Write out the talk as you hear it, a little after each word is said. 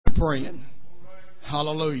praying.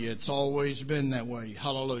 Hallelujah. It's always been that way.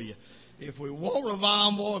 Hallelujah. If we want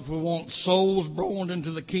revival, if we want souls born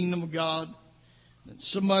into the kingdom of God, then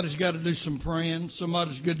somebody's got to do some praying.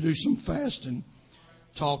 Somebody's got to do some fasting,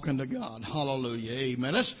 talking to God. Hallelujah.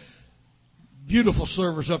 Amen. That's beautiful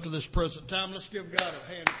service up to this present time. Let's give God a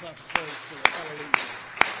hand clap of praise for it.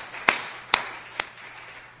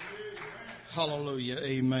 Hallelujah. Hallelujah.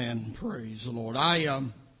 Amen. Praise the Lord.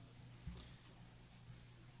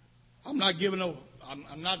 I'm not giving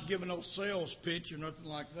no sales pitch or nothing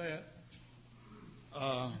like that.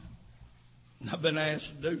 I've been asked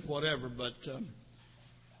to do whatever, but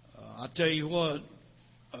I tell you what,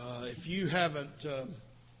 if you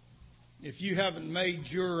haven't made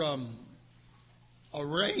your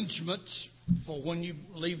arrangements for when you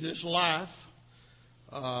leave this life,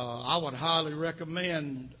 I would highly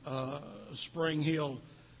recommend Spring Hill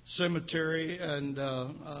Cemetery and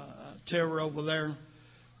Terra over there.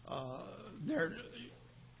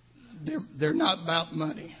 They're not about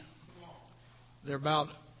money. They're about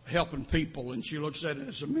helping people, and she looks at it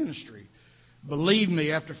as a ministry. Believe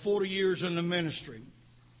me, after 40 years in the ministry,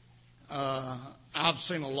 I've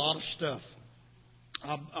seen a lot of stuff.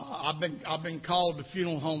 I've been called to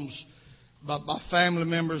funeral homes by family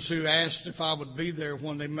members who asked if I would be there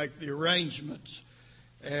when they make the arrangements.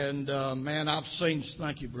 And man, I've seen.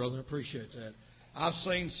 Thank you, brother. I appreciate that. I've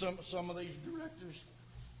seen some of these directors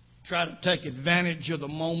try to take advantage of the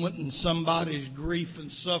moment and somebody's grief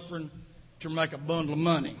and suffering to make a bundle of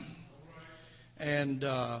money. And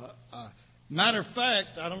matter of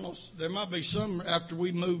fact, I don't know. There might be some after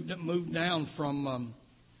we moved down from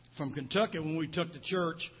Kentucky when we took the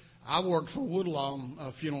church. I worked for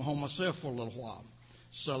Woodlawn Funeral Home myself for a little while,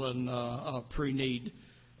 selling pre-need,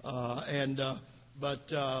 but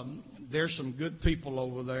there's some good people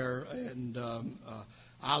over there, and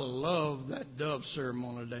I love that dove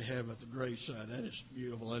ceremony they have at the graveside. That is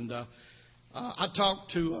beautiful. And I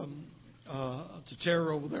talked to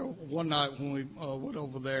Tara over there one night when we went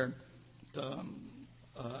over there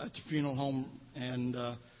at the funeral home, and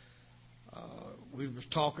we were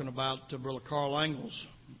talking about Brother Carl Engel's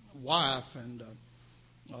wife, and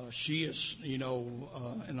she is, in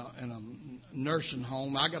a nursing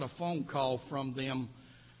home. I got a phone call from them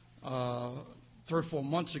 3 or 4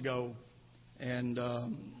 months ago, and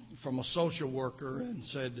from a social worker, and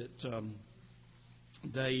said that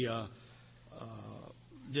they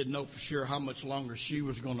didn't know for sure how much longer she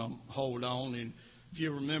was going to hold on. And if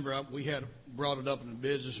you remember, we had brought it up in a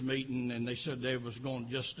business meeting, and they said they was going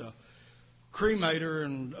to just cremate her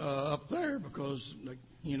and up there because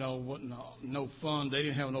wasn't no fund. They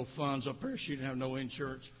didn't have no funds up there. She didn't have no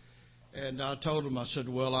insurance. And I told them, I said,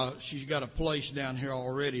 well, she's got a place down here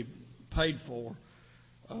already paid for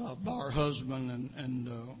by her husband and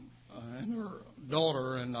her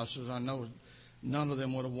daughter. And I said, I know none of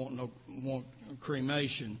them would have want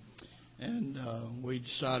cremation. And we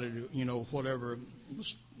decided, whatever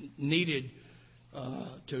was needed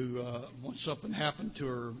to when something happened to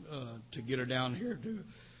her, to get her down here to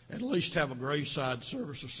at least have a graveside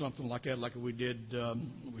service or something like that, like we did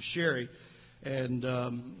with Sherry. And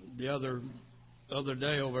the other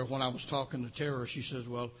day over when I was talking to Tara, she says,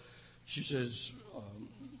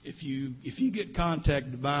 if you get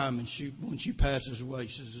contacted by him and when she passes away,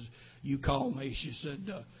 she says, you call me. She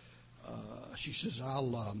says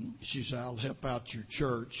I'll help out your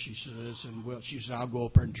church. She says, and she says I'll go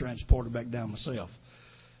up there and transport her back down myself.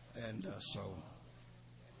 And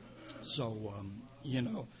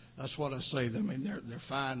that's what I say. I mean, they're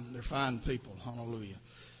fine people. Hallelujah,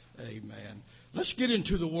 amen. Let's get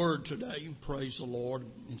into the Word today. Praise the Lord,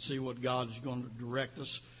 and see what God is going to direct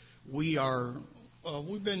us. We've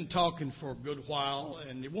been talking for a good while,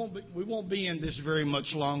 and we won't be in this very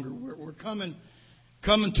much longer. We're coming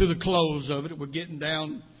to the close of it. We're getting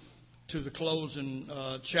down to the closing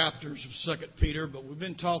chapters of 2 Peter, but we've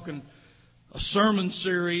been talking a sermon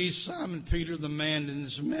series, Simon Peter, the man and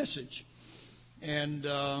his message. And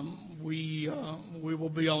we will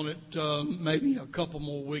be on it maybe a couple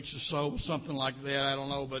more weeks or so, something like that. I don't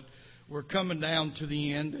know, but we're coming down to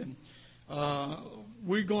the end, and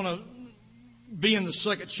we're going to be in the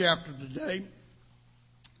second chapter today,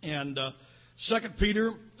 and 2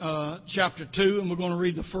 Peter chapter 2, and we're going to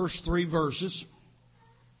read the first 3 verses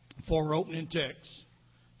for our opening text.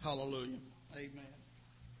 Hallelujah. Amen.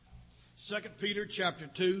 2 Peter chapter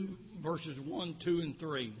 2, verses 1, 2, and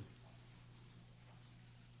 3.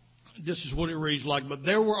 This is what it reads like. But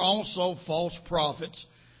there were also false prophets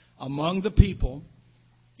among the people,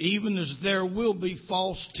 even as there will be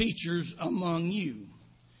false teachers among you,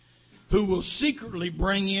 who will secretly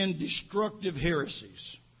bring in destructive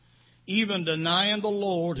heresies, even denying the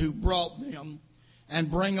Lord who brought them, and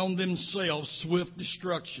bring on themselves swift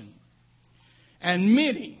destruction. And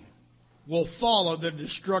many will follow their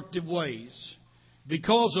destructive ways,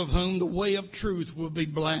 because of whom the way of truth will be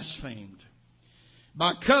blasphemed.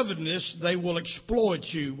 By covetousness they will exploit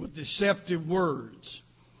you with deceptive words.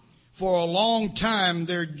 For a long time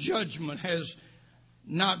their judgment has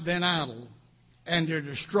not been idle, and their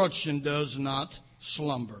destruction does not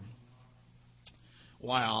slumber.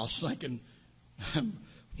 Wow, I was thinking,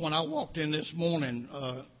 when I walked in this morning,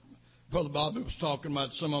 Brother Bobby was talking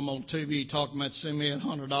about some of them on TV, talking about sending me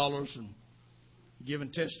 $100 and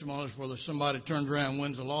giving testimonies whether somebody turns around and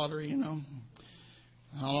wins the lottery, you know.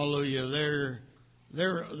 Hallelujah.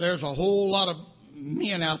 There's a whole lot of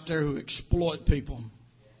men out there who exploit people.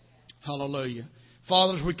 Hallelujah.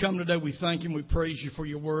 Father, as we come today, we thank you and we praise you for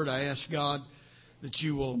your word. I ask, God, that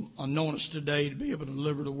you will anoint us today to be able to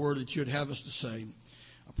deliver the word that you would have us to say.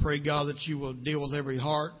 I pray, God, that you will deal with every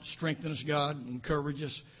heart, strengthen us, God, encourage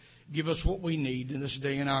us, give us what we need in this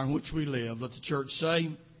day and hour in which we live. Let the church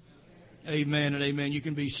say, amen and amen. You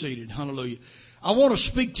can be seated. Hallelujah. I want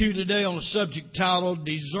to speak to you today on a subject titled,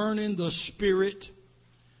 Discerning the Spirit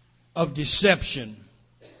of Deception.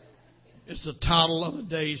 It's the title of the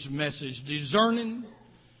day's message. Discerning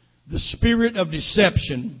the Spirit of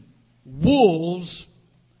Deception. Wolves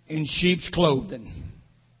in sheep's clothing.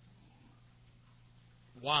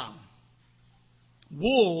 Wow.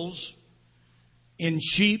 Wolves in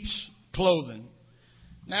sheep's clothing.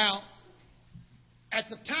 Now, at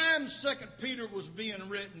the time 2 Peter was being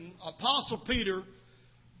written, Apostle Peter,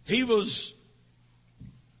 he was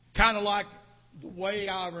kind of like the way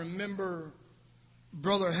I remember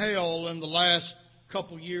Brother Hale in the last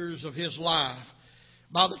couple years of his life.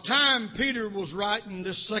 By the time Peter was writing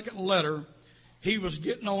this second letter, he was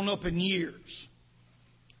getting on up in years.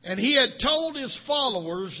 And he had told his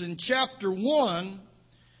followers in chapter 1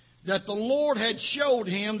 that the Lord had showed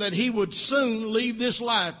him that he would soon leave this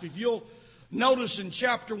life. If you'll notice in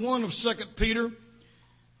chapter 1 of 2 Peter,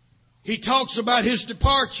 he talks about his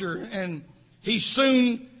departure. And he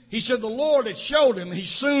said the Lord had showed him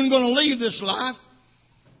he's soon going to leave this life,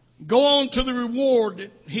 go on to the reward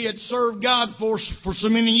that he had served God for so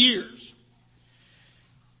many years.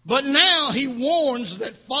 But now he warns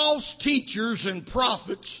that false teachers and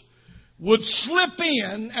prophets would slip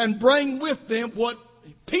in and bring with them what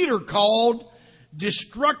Peter called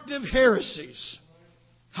destructive heresies.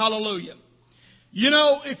 Hallelujah. You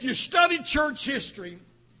know, if you study church history,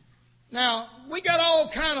 now we got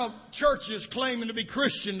all kind of churches claiming to be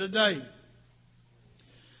Christian today.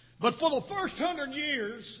 But for the first 100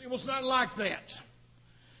 years, it was not like that.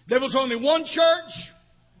 There was only one church.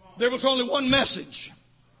 There was only one message.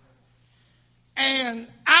 And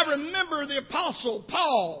I remember the Apostle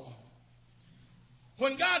Paul,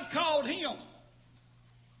 when God called him.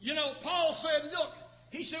 You know, Paul said, look,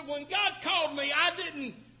 he said, when God called me, I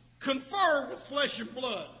didn't confer with flesh and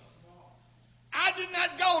blood. I did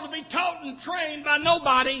not go to be taught and trained by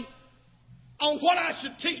nobody on what I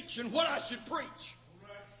should teach and what I should preach.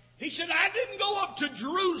 He said, I didn't go up to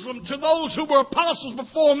Jerusalem to those who were apostles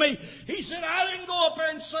before me. He said, I didn't go up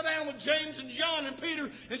there and sit down with James and John and Peter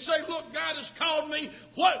and say, look, God has called me.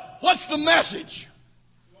 What's the message?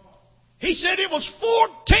 He said it was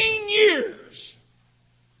 14 years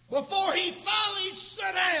before he finally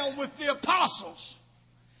sat down with the apostles.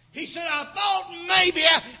 He said, I thought maybe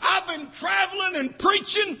I've been traveling and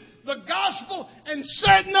preaching the gospel and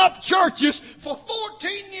setting up churches for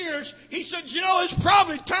 14 years. He said, you know, it's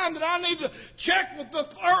probably time that I need to check with the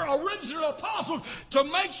original apostles to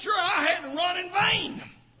make sure I hadn't run in vain.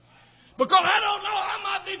 Because I don't know, I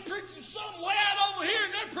might be preaching something way out over here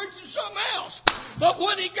and they're preaching something else. But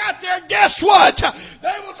when he got there, guess what?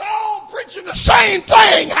 They was all preaching the same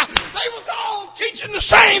thing. They was all teaching the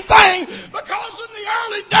same thing. Because in the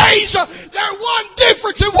early days, there was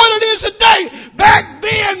difference in what it is today. Back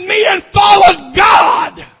then, men followed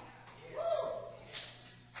God.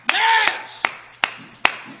 Yes.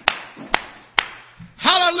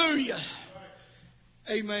 Hallelujah.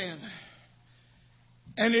 Amen.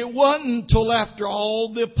 And it wasn't until after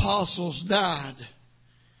all the apostles died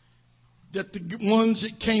that the ones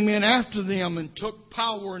that came in after them and took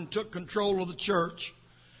power and took control of the church,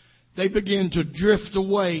 they began to drift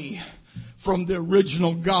away from the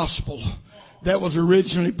original gospel that was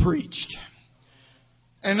originally preached.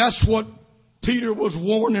 And that's what Peter was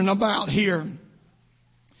warning about here.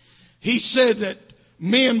 He said that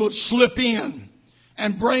men would slip in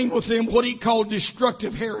and bring with them what he called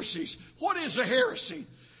destructive heresies. What is a heresy?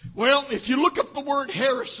 Well, if you look up the word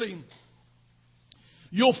heresy,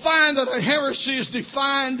 you'll find that a heresy is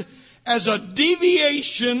defined as a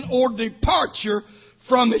deviation or departure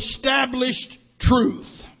from established truth.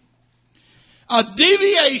 A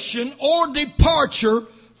deviation or departure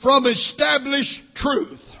from established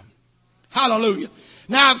truth. Hallelujah.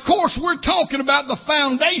 Now, of course, we're talking about the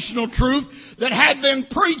foundational truth that had been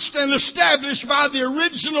preached and established by the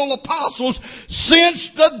original apostles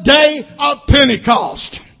since the day of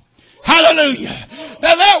Pentecost. Hallelujah.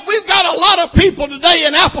 Now, we've got a lot of people today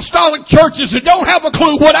in apostolic churches that don't have a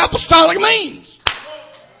clue what apostolic means.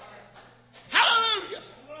 Hallelujah.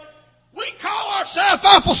 We call ourselves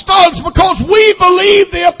apostolics because we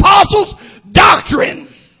believe the apostles' doctrine.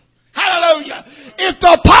 Hallelujah. If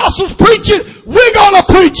the apostles preach it, we're going to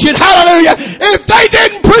preach it. Hallelujah. If they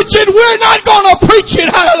didn't preach it, we're not going to preach it.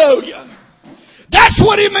 Hallelujah. That's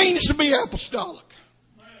what it means to be apostolic.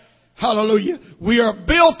 Hallelujah. We are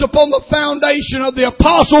built upon the foundation of the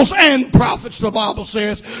apostles and prophets, the Bible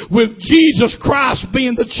says, with Jesus Christ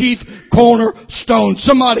being the chief cornerstone.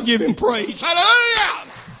 Somebody give Him praise.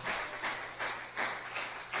 Hallelujah.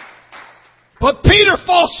 But Peter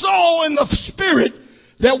foresaw in the Spirit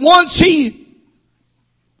that once he,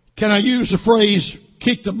 can I use the phrase,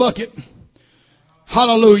 kick the bucket?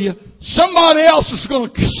 Hallelujah. Somebody else is going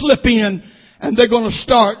to slip in and they're going to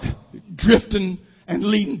start drifting and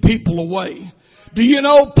leading people away. Do you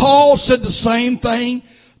know Paul said the same thing?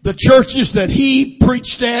 The churches that he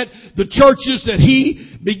preached at, the churches that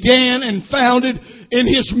he began and founded in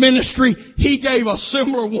his ministry, he gave a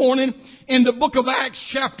similar warning in the book of Acts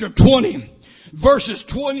chapter 20. Verses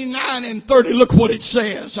 29 and 30, look what it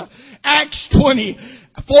says. Acts 20.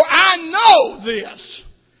 For I know this.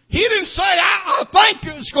 He didn't say, I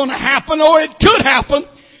think it's going to happen or it could happen.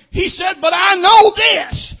 He said, but I know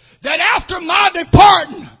this, that after my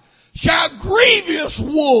departing shall grievous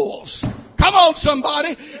wolves, come on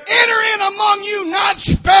somebody, enter in among you, not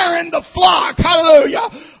sparing the flock. Hallelujah.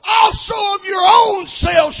 Also of your own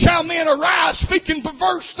selves shall men arise, speaking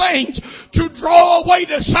perverse things, to draw away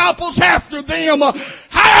disciples after them.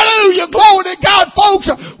 Hallelujah. Glory to God, folks.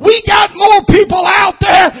 We got more people out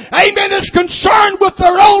there, amen, that's concerned with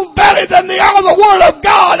their own belly than they are the Word of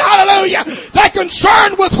God. Hallelujah. They're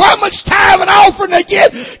concerned with how much time and offering they get,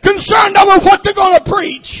 concerned over what they're going to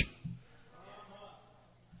preach.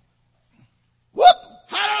 Whoop!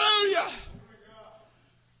 Hallelujah.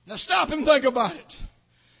 Now stop and think about it.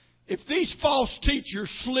 If these false teachers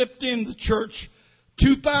slipped in the church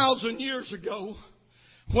 2,000 years ago,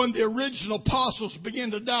 when the original apostles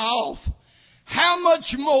began to die off, how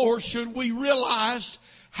much more should we realize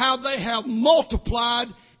how they have multiplied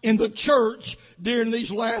in the church during these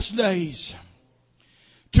last days?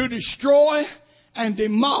 To destroy and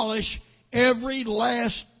demolish every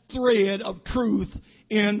last thread of truth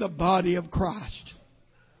in the body of Christ.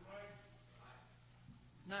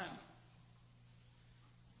 Now,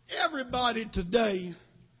 everybody today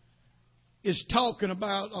is talking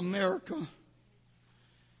about America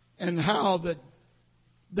and how that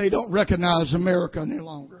they don't recognize America any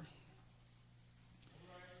longer.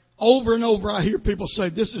 Over and over I hear people say,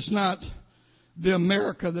 this is not the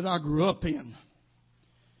America that I grew up in.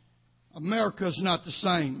 America is not the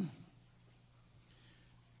same.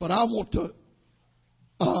 But I want to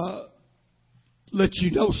let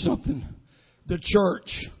you know something. The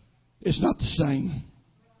church is not the same.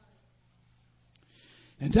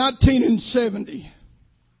 In 1970,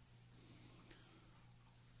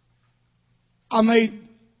 I made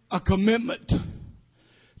a commitment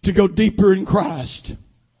to go deeper in Christ,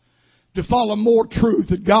 to follow more truth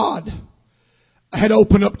that God had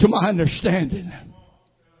opened up to my understanding.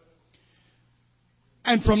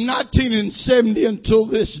 And from 1970 until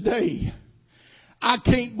this day, I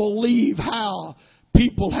can't believe how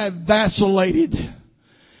people have vacillated,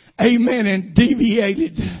 amen, and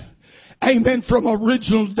deviated, amen, from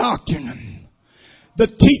original doctrine. The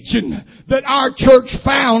teaching that our church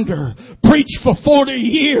founder preached for 40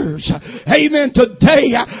 years. Amen.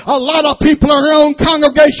 Today, a lot of people in our own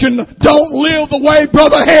congregation don't live the way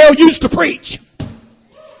Brother Hale used to preach.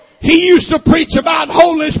 He used to preach about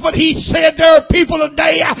holiness, but he said there are people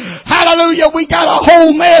today, hallelujah, we got a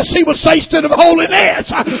whole mess, he would say, instead of holiness.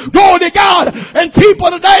 Glory to God. And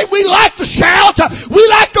people today, we like to shout, we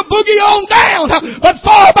like to boogie on down, but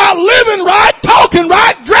far about living right, talking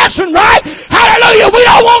right, dressing right, hallelujah, we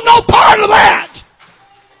don't want no part of that.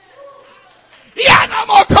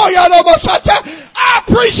 I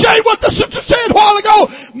appreciate what the sister said a while ago,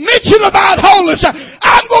 mentioned about holiness.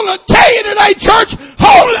 I'm going to tell you today, church,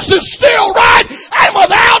 holiness is still right, and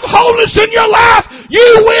without holiness in your life, you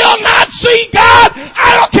will not see God.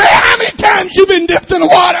 I don't care how many times you've been dipped in the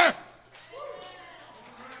water.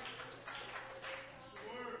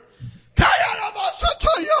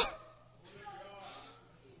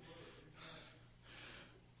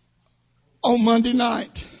 on Monday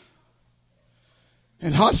night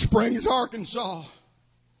in Hot Springs, Arkansas.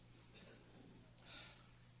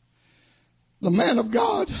 The man of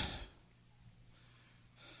God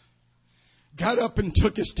got up and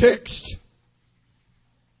took his text.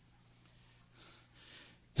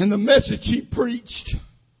 And the message he preached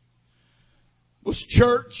was,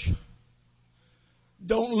 church,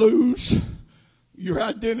 don't lose your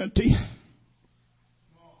identity.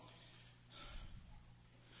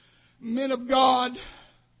 Men of God,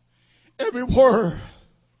 everywhere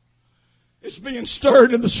is being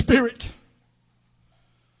stirred in the Spirit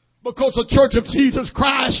because the Church of Jesus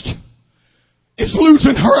Christ is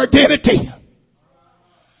losing her identity.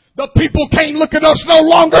 The people can't look at us no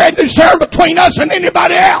longer and discern between us and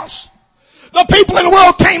anybody else. The people in the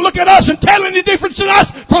world can't look at us and tell any difference in us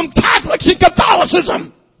from Catholics and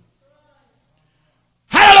Catholicism.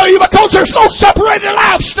 Hallelujah, because there's no separated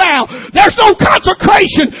lifestyle. There's no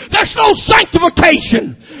consecration. There's no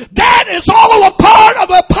sanctification. That is all a part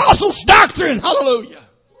of the apostles' doctrine. Hallelujah.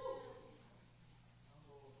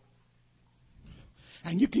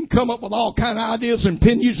 And you can come up with all kind of ideas and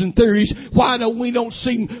opinions and theories why we don't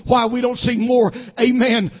see more,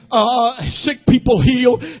 amen, sick people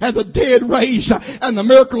healed and the dead raised and the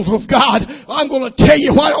miracles of God. I'm going to tell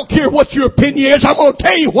you why. I don't care what your opinion is. I'm going to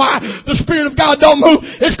tell you why the Spirit of God don't move.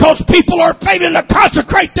 It's because people are failing to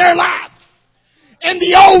consecrate their life. In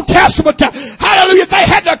the Old Testament, hallelujah, they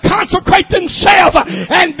had to consecrate themselves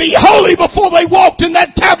and be holy before they walked in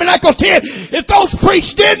that tabernacle tent. If those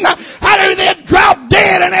priests didn't, hallelujah, they'd drop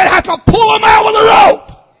dead and they'd have to pull them out with a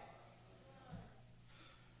rope.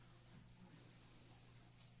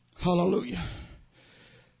 Hallelujah.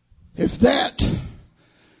 If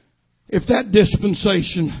that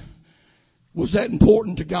dispensation was that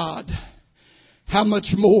important to God, how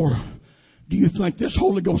much more do you think this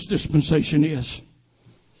Holy Ghost dispensation is?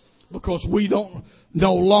 Because we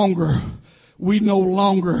no longer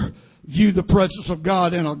view the presence of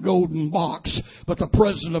God in a golden box, but the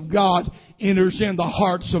presence of God enters in the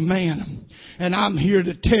hearts of man. And I'm here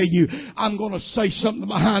to tell you, I'm going to say something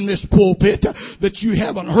behind this pulpit that you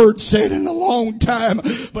haven't heard said in a long time.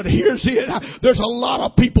 But here's it. There's a lot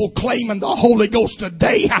of people claiming the Holy Ghost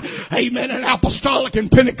today. Amen. In apostolic and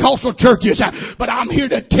Pentecostal churches. But I'm here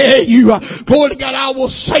to tell you, glory to God, I will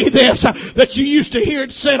say this, that you used to hear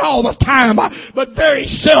it said all the time, but very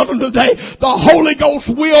seldom today. The Holy Ghost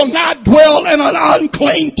will not dwell in an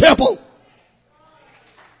unclean temple.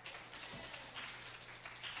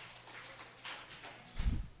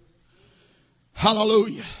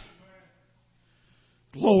 Hallelujah.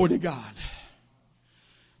 Glory to God.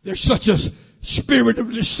 There's such a spirit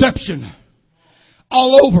of deception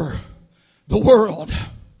all over the world.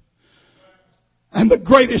 And the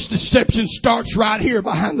greatest deception starts right here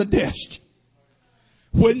behind the desk.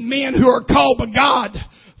 When men who are called by God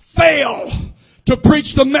fail to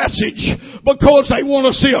preach the message because they want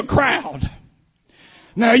to see a crowd.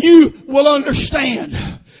 Now you will understand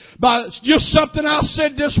by just something I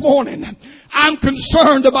said this morning. I'm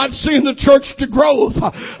concerned about seeing the church to growth.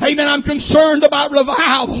 Amen. I'm concerned about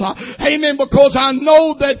revival. Amen. Because I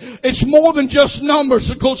know that it's more than just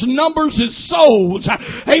numbers. Because numbers is souls.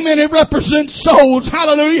 Amen. It represents souls.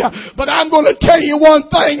 Hallelujah. But I'm going to tell you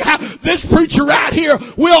one thing. This preacher right here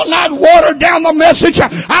will not water down the message.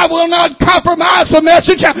 I will not compromise the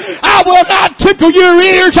message. I will not tickle your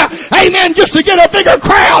ears. Amen. Just to get a bigger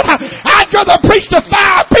crowd. I'd rather preach to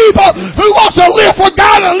 5 people who wants to live for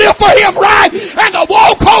God and live for Him right. And to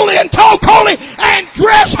walk holy and talk holy and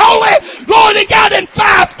dress holy. Glory to God, and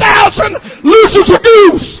 5,000 loses a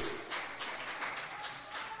goose.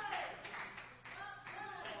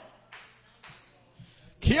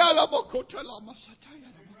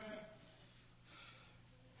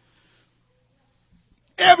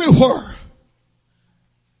 Everywhere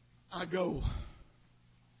I go,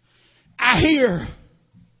 I hear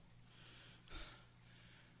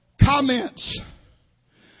comments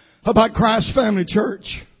about Christ Family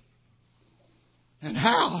Church and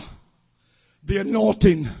how the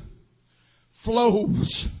anointing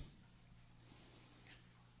flows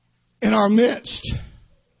in our midst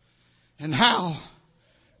and how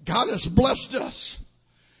God has blessed us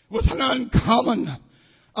with an uncommon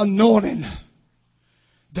anointing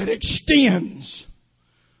that extends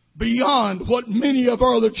beyond what many of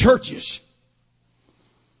our other churches.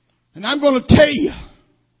 And I'm going to tell you,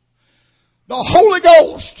 the Holy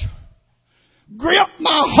Ghost gripped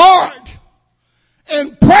my heart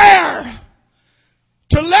in prayer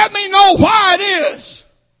to let me know why it is.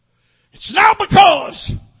 It's not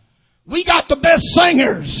because we got the best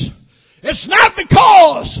singers. It's not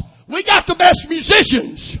because we got the best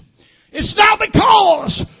musicians. It's not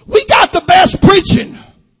because we got the best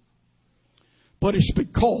But it's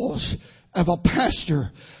because of a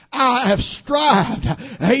pastor. I have strived,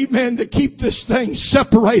 amen, to keep this thing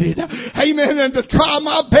separated, amen, and to try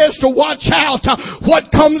my best to watch out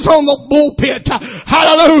what comes on the pulpit,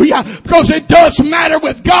 hallelujah, because it does matter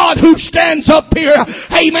with God who stands up here,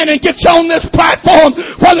 amen, and gets on this platform,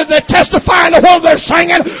 whether they're testifying or whether they're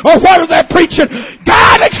singing or whether they're preaching.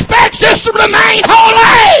 God expects this to remain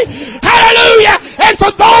holy, hallelujah, and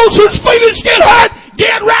for those whose feelings get hurt,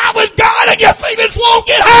 get right with God and your feelings won't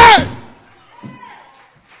get hurt.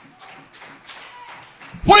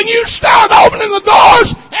 When you start opening the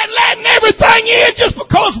doors and letting everything in just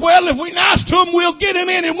because, well, if we're nice to him, we'll get him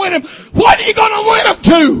in and win him. What are you going to win him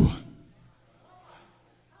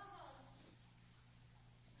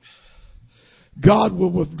to? God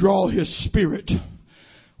will withdraw His Spirit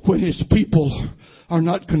when His people are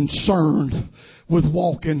not concerned with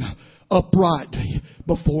walking upright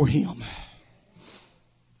before Him.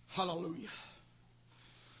 Hallelujah.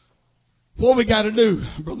 What we got to do,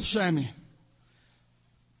 Brother Sammy?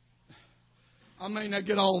 I may not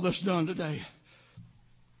get all this done today.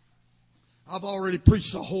 I've already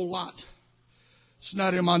preached a whole lot. It's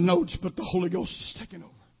not in my notes, but the Holy Ghost is taking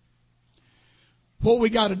over. What we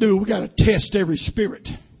got to do, we got to test every spirit.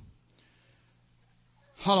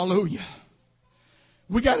 Hallelujah.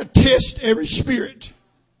 We got to test every spirit.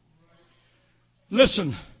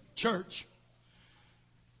 Listen, church.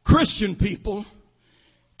 Christian people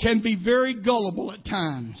can be very gullible at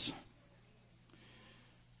times.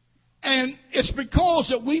 And it's because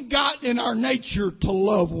that we've got in our nature to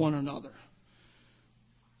love one another.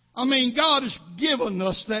 I mean, God has given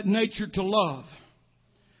us that nature to love.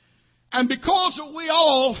 And because we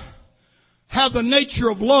all have the nature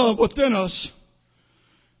of love within us,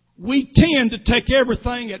 we tend to take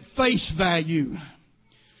everything at face value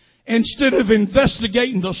instead of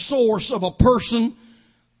investigating the source of a person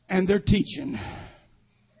and their teaching.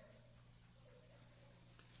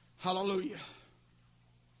 Hallelujah.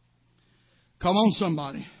 Come on,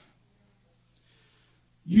 somebody.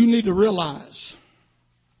 You need to realize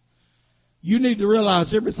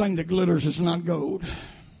everything that glitters is not gold.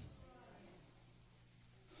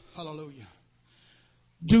 Hallelujah.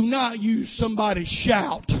 Do not use somebody's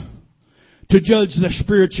shout to judge their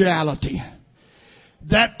spirituality.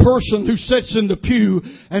 That person who sits in the pew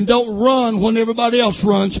and don't run when everybody else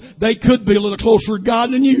runs, they could be a little closer to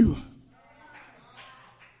God than you.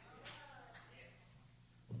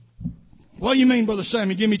 What do you mean, Brother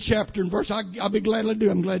Sammy? Give me chapter and verse. I'll be glad to do.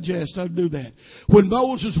 I'm glad you asked. I'll do that. When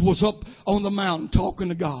Moses was up on the mountain talking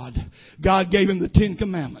to God, God gave him the 10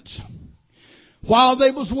 Commandments. While they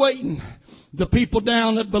was waiting, the people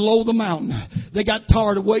down at below the mountain, they got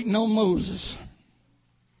tired of waiting on Moses.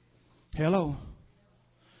 Hello.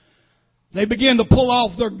 They began to pull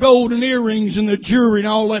off their golden earrings and their jewelry and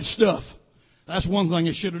all that stuff. That's one thing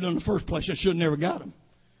they should have done in the first place. They should have never got them.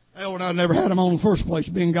 Hell, I never had them on in the first place,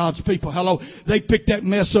 being God's people. Hello. They picked that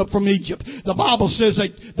mess up from Egypt. The Bible says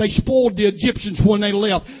they spoiled the Egyptians when they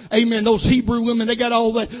left. Amen. Those Hebrew women, they got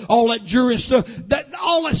all that jewelry and stuff.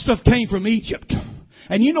 All that stuff came from Egypt.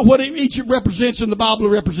 And you know what Egypt represents in the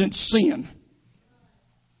Bible? It represents sin.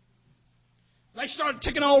 They started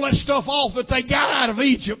taking all that stuff off that they got out of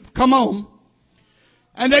Egypt. Come on.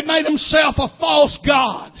 And they made themselves a false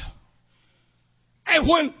god. And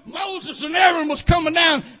when Moses and Aaron was coming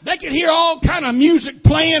down, they could hear all kind of music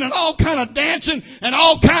playing and all kind of dancing and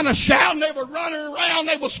all kind of shouting. They were running around.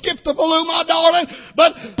 They would skip the balloon, my darling.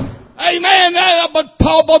 But, amen, but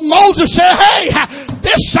Moses said, hey,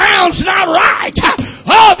 this sounds not right.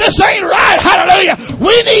 Oh, this ain't right. Hallelujah.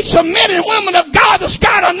 We need some men and women of God that's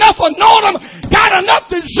got enough anointing, got enough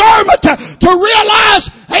discernment to realize,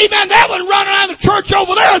 amen, that one running around the church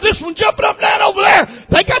over there, this one jumping up and down over there.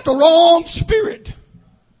 They got the wrong spirit.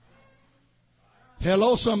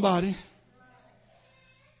 Hello, somebody.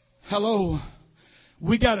 Hello.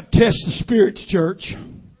 We got to test the spirits, church,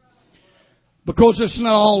 because it's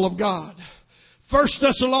not all of God. 1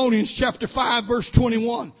 Thessalonians chapter 5, verse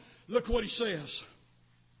 21. Look what he says.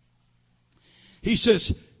 He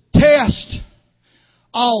says, test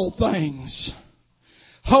all things.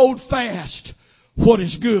 Hold fast what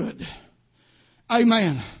is good.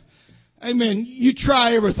 Amen. Amen. You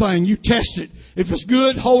try everything. You test it. If it's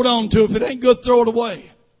good, hold on to it. If it ain't good, throw it away.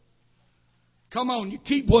 Come on. You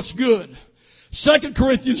keep what's good. 2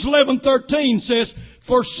 Corinthians 11:13 says,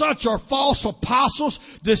 for such are false apostles,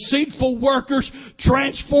 deceitful workers,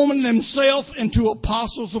 transforming themselves into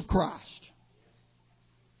apostles of Christ.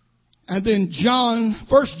 And then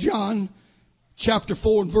 1 John chapter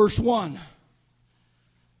 4 and verse 1.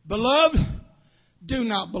 Beloved, do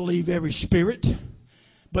not believe every spirit,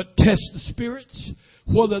 but test the spirits,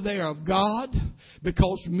 whether they are of God,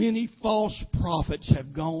 because many false prophets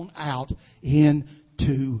have gone out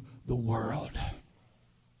into the world.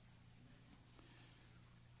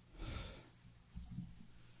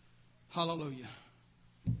 Hallelujah.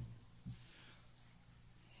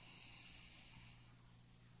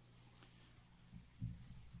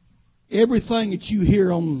 Everything that you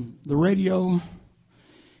hear on the radio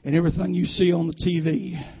and everything you see on the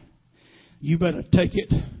TV, you better take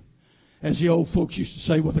it, as the old folks used to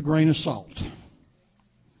say, with a grain of salt.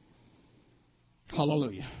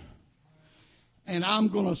 Hallelujah. And I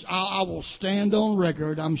will stand on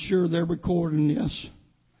record. I'm sure they're recording this.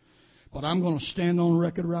 But I'm going to stand on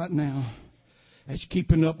record right now as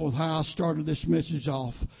keeping up with how I started this message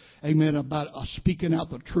off. Amen. About speaking out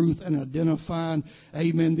the truth and identifying,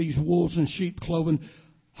 amen, these wolves in sheep clothing.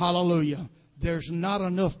 Hallelujah. There's not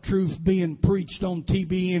enough truth being preached on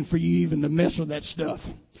TBN for you even to mess with that stuff.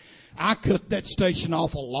 I cut that station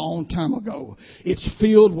off a long time ago. It's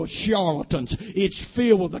filled with charlatans. It's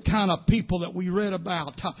filled with the kind of people that we read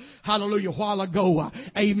about, hallelujah, a while ago.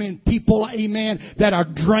 Amen. People, amen, that are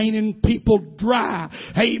draining people dry.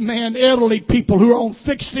 Amen. Elderly people who are on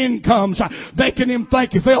fixed incomes, making them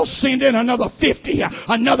think if they'll send in another 50,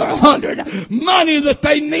 another 100, money that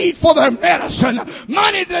they need for their medicine,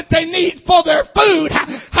 money that they need for their food,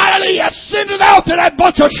 hallelujah, send it out to that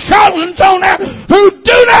bunch of charlatans on there who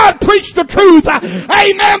do not preach the truth.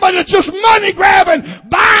 Amen. But it's just money grabbing,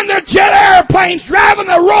 buying their jet airplanes, driving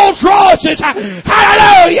their Rolls Royces.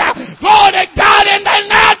 Hallelujah. Glory to God. And they're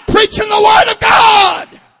not preaching the Word of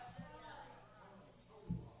God.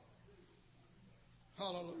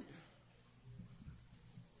 Hallelujah.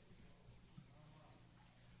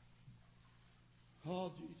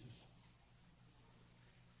 Oh, Jesus.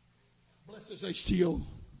 Bless this HTO.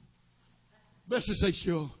 Bless this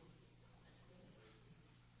HTO.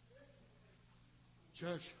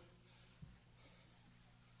 Church,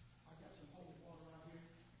 I got some holy water right here.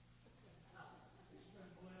 It's been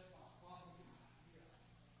blessed by prophet.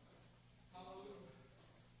 Hallelujah.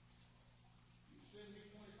 You send me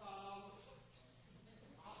 $25,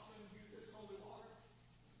 I'll send you this holy water,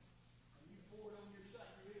 and you pour it on your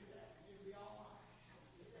sacrifice, and it'll be all right.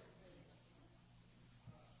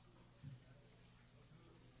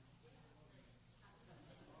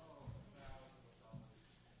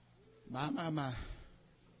 My.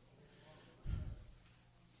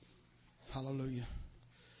 Hallelujah.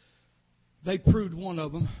 They proved one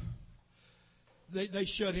of them. They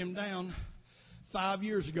shut him down 5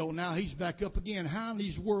 years ago. Now he's back up again. How in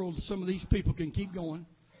these worlds some of these people can keep going?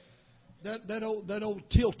 That old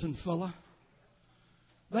Tilton fella.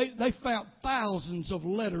 They found thousands of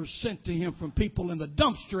letters sent to him from people in the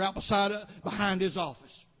dumpster out behind his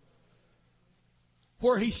office,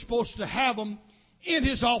 where he's supposed to have them in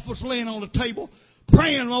his office, laying on the table,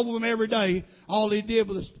 praying over them every day. All he did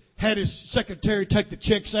was had his secretary take the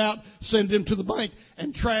checks out, send them to the bank,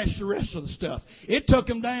 and trash the rest of the stuff. It took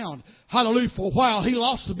him down. Hallelujah. For a while. He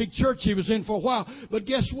lost the big church he was in for a while. But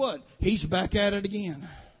guess what? He's back at it again.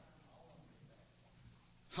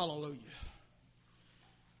 Hallelujah.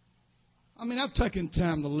 I mean, I've taken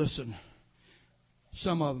time to listen.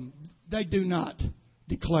 Some of them, they do not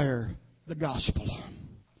declare the gospel.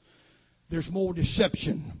 There's more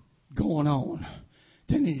deception going on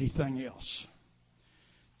than anything else.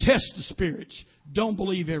 Test the spirits. Don't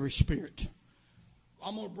believe every spirit.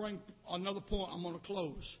 I'm going to bring another point. I'm going to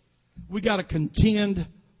close. We got to contend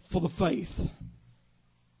for the faith.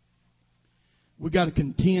 We got to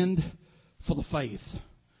contend for the faith.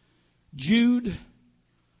 Jude,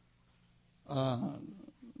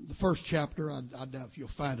 the first chapter, I doubt if you'll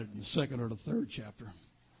find it in the second or the third chapter.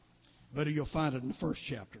 But you'll find it in the first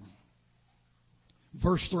chapter.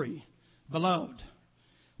 Verse 3. Beloved,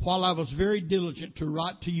 while I was very diligent to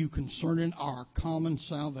write to you concerning our common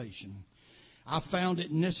salvation, I found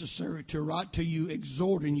it necessary to write to you,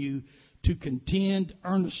 exhorting you to contend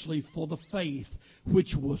earnestly for the faith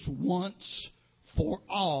which was once for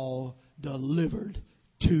all delivered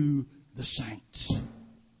to the saints.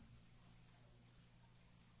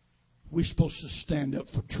 We're supposed to stand up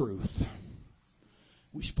for truth.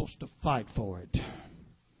 We're supposed to fight for it.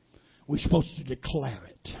 We're supposed to declare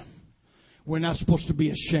it. We're not supposed to be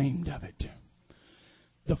ashamed of it.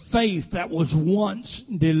 The faith that was once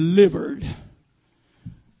delivered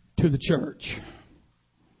to the church.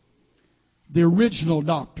 The original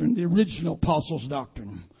doctrine, the original apostles'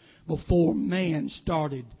 doctrine, before man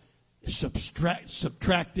started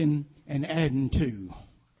subtracting and adding to.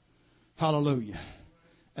 Hallelujah.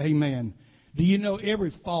 Amen. Do you know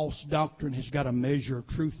every false doctrine has got a measure of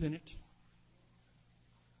truth in it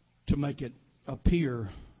to make it appear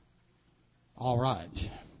All right.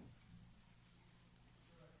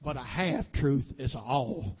 But a half-truth is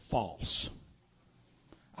all false.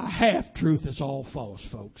 A half-truth is all false,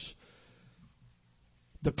 folks.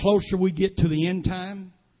 The closer we get to the end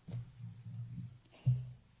time,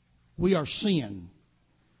 we are seeing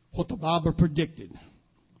what the Bible predicted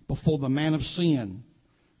before the man of sin,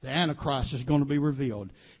 the Antichrist, is going to be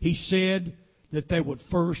revealed. He said that there would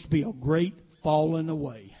first be a great falling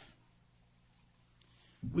away.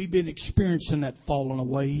 We've been experiencing that falling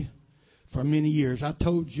away for many years. I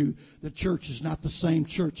told you the church is not the same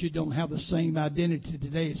church. It don't have the same identity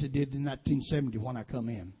today as it did in 1970 when I come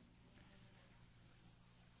in.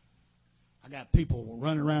 I got people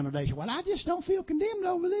running around today saying, well, I just don't feel condemned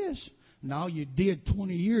over this. No, you did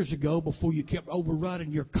 20 years ago before you kept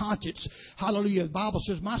overriding your conscience. Hallelujah. The Bible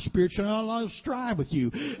says, my spirit shall not always strive with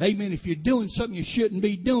you. Amen. If you're doing something you shouldn't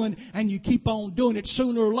be doing and you keep on doing it,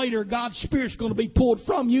 sooner or later God's Spirit's going to be pulled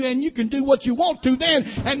from you and you can do what you want to then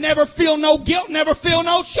and never feel no guilt, never feel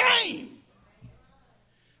no shame.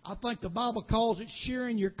 I think the Bible calls it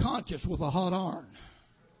shearing your conscience with a hot iron.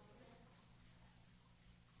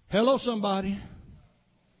 Hello, somebody.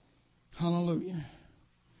 Hallelujah.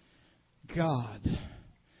 God,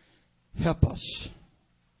 help us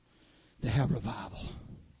to have revival.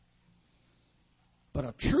 But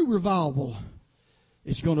a true revival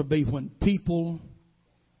is going to be when people,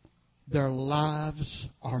 their lives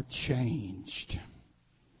are changed.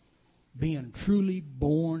 Being truly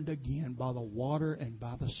born again by the water and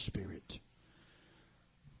by the Spirit.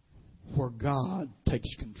 Where God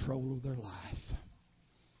takes control of their life.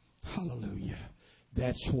 Hallelujah.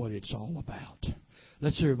 That's what it's all about.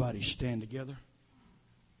 Let's everybody stand together.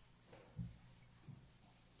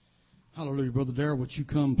 Hallelujah. Brother Darrell, would you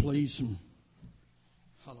come, please? And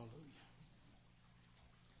hallelujah.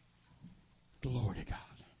 Glory to God.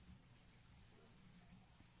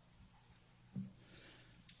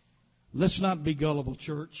 Let's not be gullible,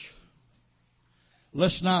 church.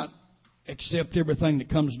 Let's not accept everything that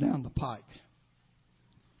comes down the pike.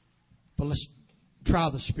 But let's try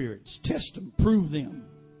the spirits. Test them. Prove them.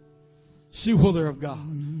 See whether they're of God.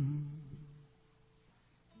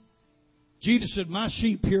 Jesus said, my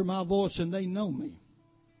sheep hear my voice and they know me.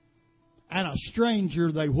 And a stranger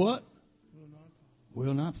they what?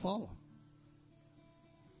 Will not follow.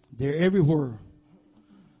 They're everywhere.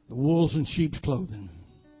 The wolves in sheep's clothing.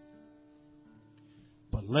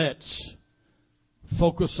 But let's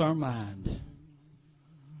focus our mind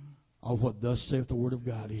on what thus saith the Word of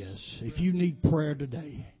God is. If you need prayer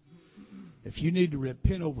today, if you need to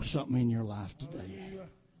repent over something in your life today,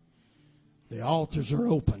 the altars are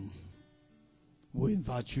open. We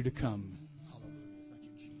invite you to come.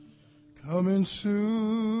 Coming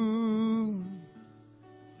soon,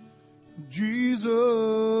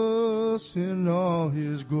 Jesus in all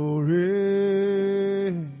His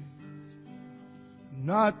glory,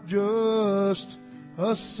 not just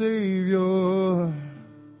a Savior,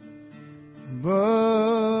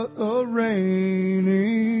 but a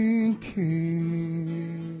reigning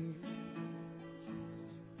King.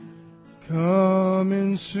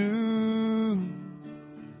 Coming soon,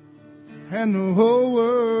 and the whole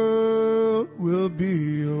world will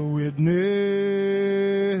be a witness.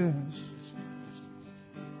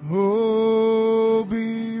 Oh,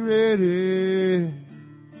 be ready,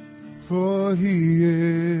 for He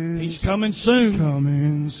is. He's coming soon.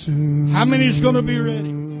 Coming soon. How many is going to be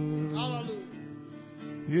ready?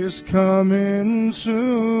 Is coming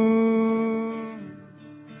soon.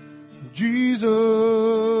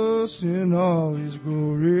 Jesus in all His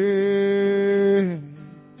glory,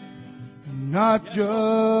 not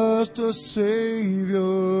just a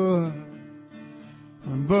Savior,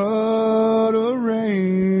 but a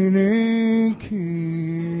reigning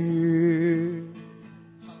King.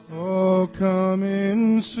 Oh,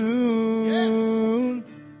 coming soon,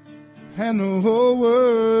 and the whole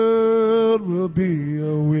world will be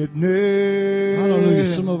a witness.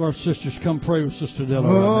 Hallelujah. Some of our sisters come pray with Sister Della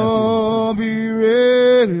right now. Oh, be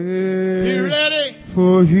ready. Be ready.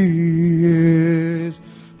 For He is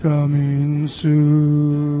coming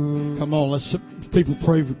soon. Come on, let's people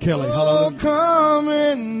pray for Kelly. Hallelujah. Oh,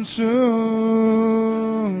 coming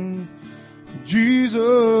soon.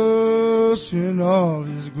 Jesus in all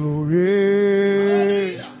His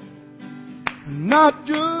glory. Hallelujah. Not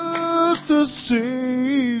just a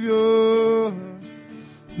Savior,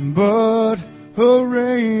 but a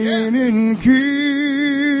reigning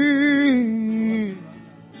King.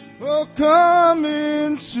 Oh,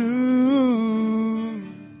 coming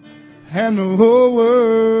soon, and the whole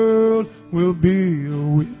world will be a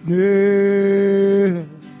witness.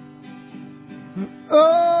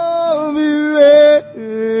 Oh, be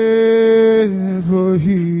ready,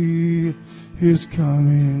 is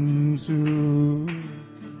coming soon.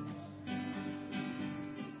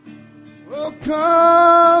 Oh,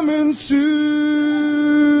 coming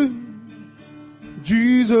soon.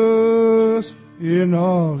 Jesus in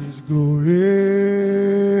all His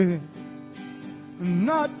glory.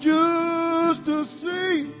 Not just a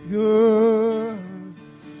Savior,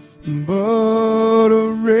 but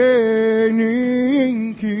a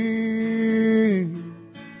reigning King.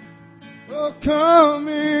 Oh,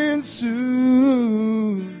 coming soon.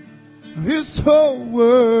 This whole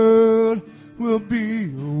world will be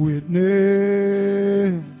a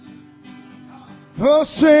witness. Oh,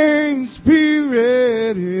 saints, be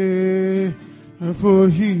ready, for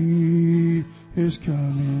He is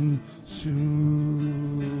coming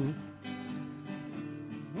soon.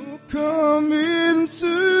 Oh, coming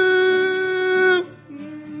soon.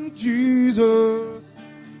 Jesus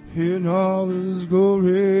in all His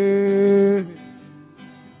glory.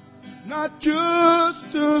 Not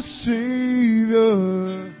just a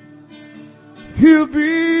Savior, He'll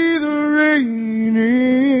be the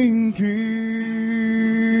reigning King.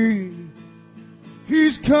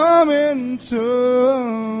 He's coming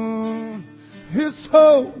soon. His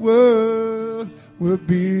whole world will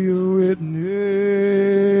be a witness.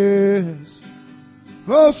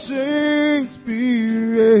 Oh, saints, be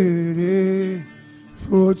ready,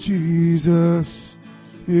 for Jesus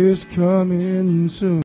is coming soon.